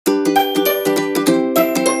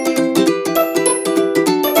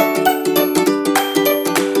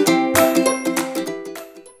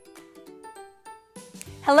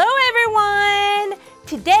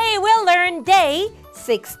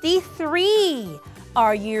63.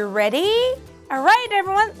 Are you ready? All right,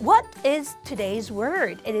 everyone. What is today's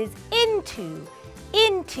word? It is into.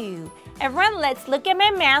 Into. Everyone, let's look at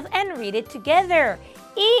my mouth and read it together.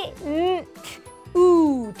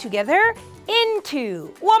 Ooh. Together.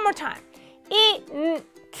 Into. One more time.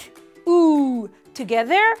 Ooh.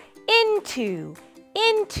 Together. Into.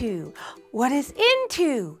 Into. What is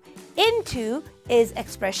into? Into is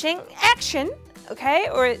expressing action, okay?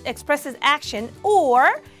 Or it expresses action,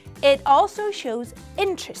 or it also shows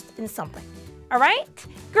interest in something. All right?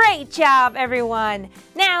 Great job, everyone.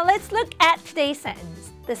 Now let's look at today's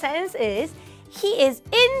sentence. The sentence is, he is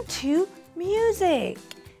into music.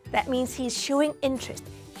 That means he's showing interest.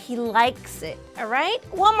 He likes it. All right?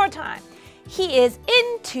 One more time. He is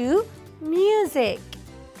into music.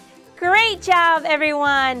 Great job,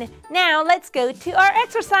 everyone. Now let's go to our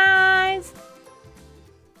exercise.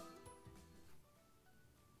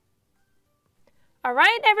 All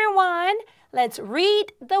right, everyone. Let's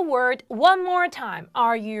read the word one more time.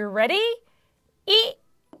 Are you ready?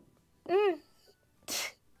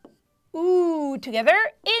 Ooh, together.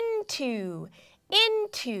 Into.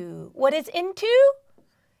 Into. What is into?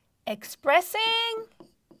 Expressing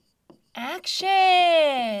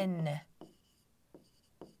action.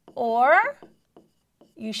 Or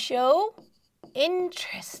you show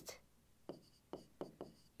interest.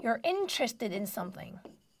 You're interested in something.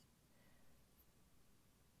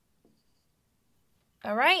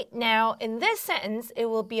 All right, now in this sentence, it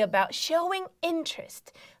will be about showing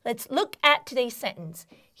interest. Let's look at today's sentence.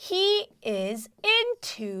 He is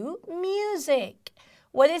into music.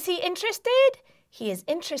 What is he interested? He is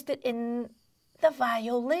interested in the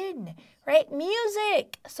violin, right?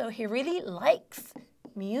 Music. So he really likes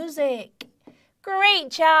music. Great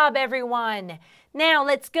job, everyone. Now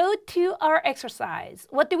let's go to our exercise.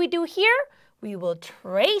 What do we do here? We will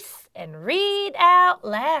trace and read out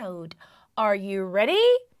loud. Are you ready?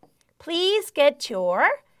 Please get your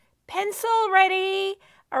pencil ready.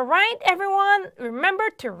 All right, everyone, remember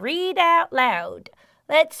to read out loud.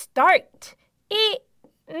 Let's start.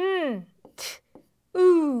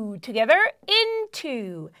 Ooh, together.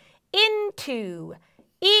 Into. Into.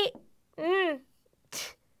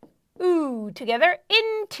 Ooh, together.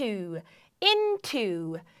 Into.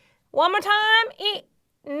 Into. One more time.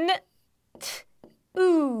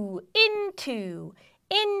 Ooh, into.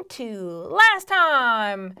 Into. Last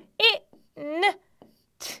time.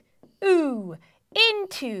 Ooh,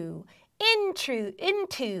 into.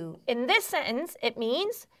 Into. In this sentence, it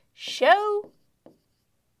means show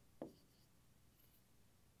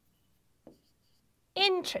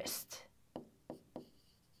interest.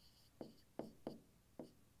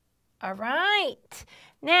 All right.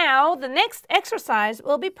 Now, the next exercise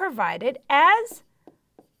will be provided as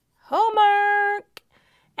homework.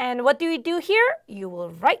 And what do you do here? You will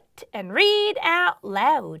write and read out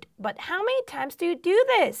loud. But how many times do you do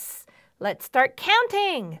this? Let's start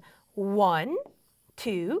counting. 1,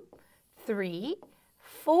 2, 3,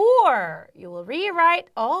 4. You will rewrite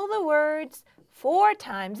all the words 4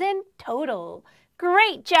 times in total.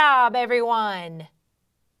 Great job, everyone.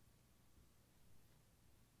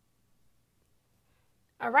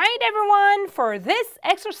 All right, everyone, for this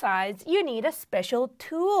exercise, you need a special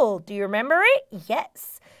tool. Do you remember it?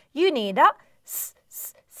 Yes, you need a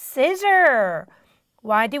scissor.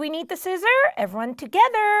 Why do we need the scissor? Everyone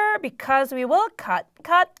together, because we will cut.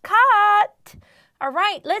 All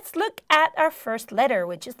right, let's look at our first letter,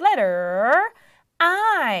 which is letter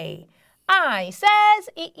I. I says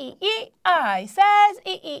E. I says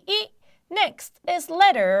E. Next is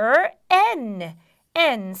letter N.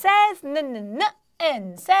 N says N.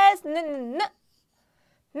 N says N.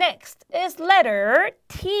 Next is letter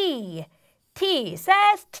T. T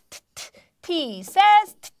says T. T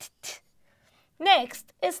says T.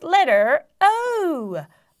 Next is letter O.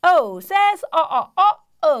 O says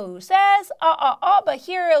O says but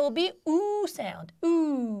here it will be oo sound.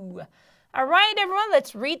 Ooh. All right, everyone,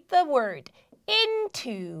 let's read the word.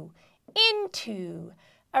 Into. Into.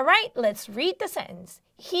 All right, let's read the sentence.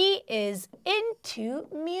 He is into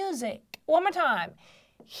music. One more time.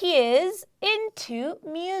 He is into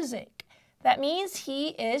music. That means he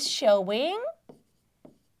is showing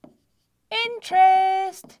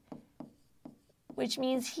interest, which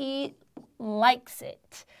means he likes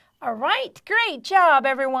it. All right, great job,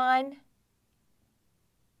 everyone.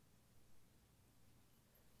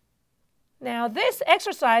 Now, this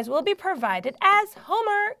exercise will be provided as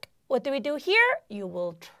homework. What do we do here? You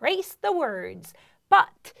will trace the words,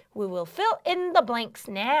 but we will fill in the blanks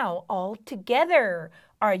now all together.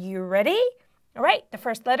 Are you ready? All right, the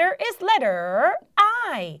first letter is letter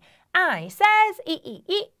I. I says E.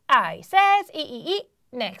 I says E.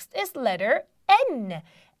 Next is letter N.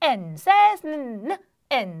 N says n,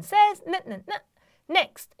 N says n, n, n.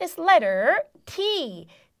 Next is letter T.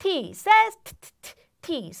 T says t, t, t,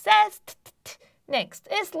 T says t, t, t. Next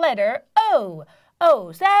is letter O.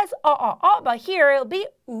 O says but here it'll be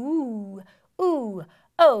ooh, ooh.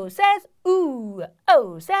 O says ooh,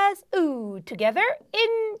 O says ooh. Together,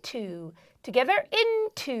 into. Together,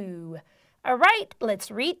 into. All right, let's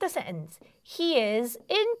read the sentence. He is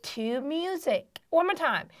into music. One more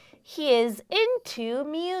time. He is into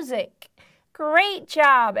music. Great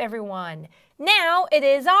job, everyone. Now it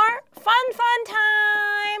is our fun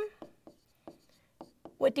time.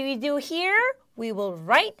 What do we do here? We will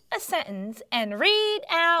write a sentence and read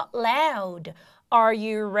out loud. Are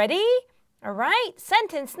you ready? All right,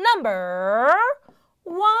 sentence number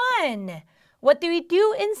 1. What do we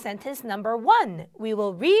do in sentence number 1? We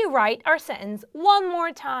will rewrite our sentence one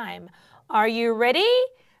more time. Are you ready?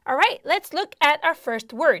 All right, let's look at our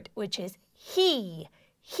first word, which is he.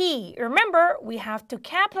 He. Remember, we have to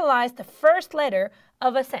capitalize the first letter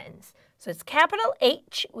of a sentence. So it's capital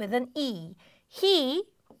H with an E. He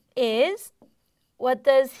is, what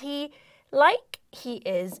does he like? He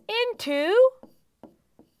is into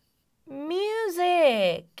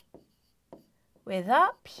music with a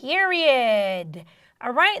period.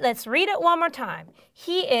 All right, let's read it one more time.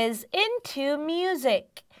 He is into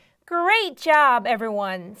music. Great job,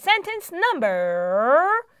 everyone. Sentence number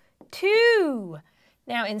 2.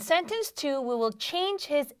 Now, in sentence 2, we will change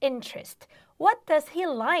his interest. What does he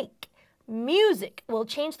like? Music. We'll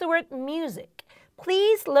change the word music.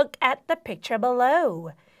 Please look at the picture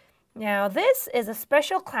below. Now, this is a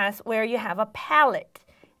special class where you have a palette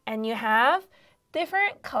and you have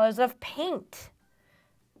different colors of paint.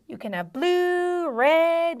 You can have blue,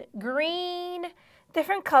 red, green,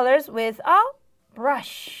 different colors with a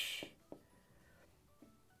brush.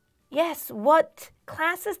 Yes, what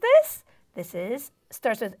class is this? This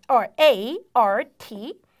starts with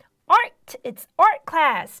A-R-T, art. It's art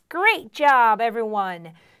class. Great job,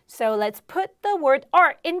 everyone. So let's put the word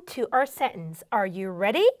art into our sentence. Are you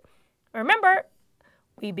ready? Remember,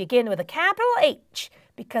 we begin with a capital H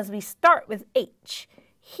because we start with H.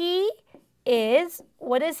 He is,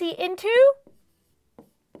 what is he into?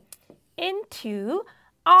 Into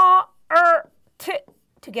art.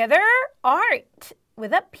 Together, art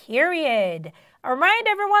with a period. All right,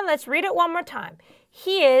 everyone, let's read it one more time.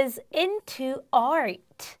 He is into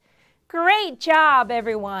art. Great job,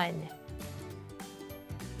 everyone.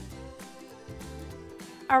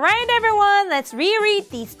 All right, everyone, let's reread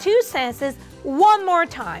these two sentences one more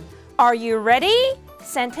time. Are you ready?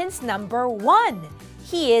 Sentence number 1.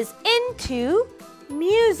 He is into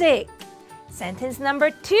music. Sentence number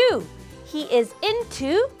 2. He is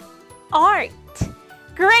into art.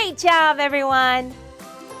 Great job, everyone.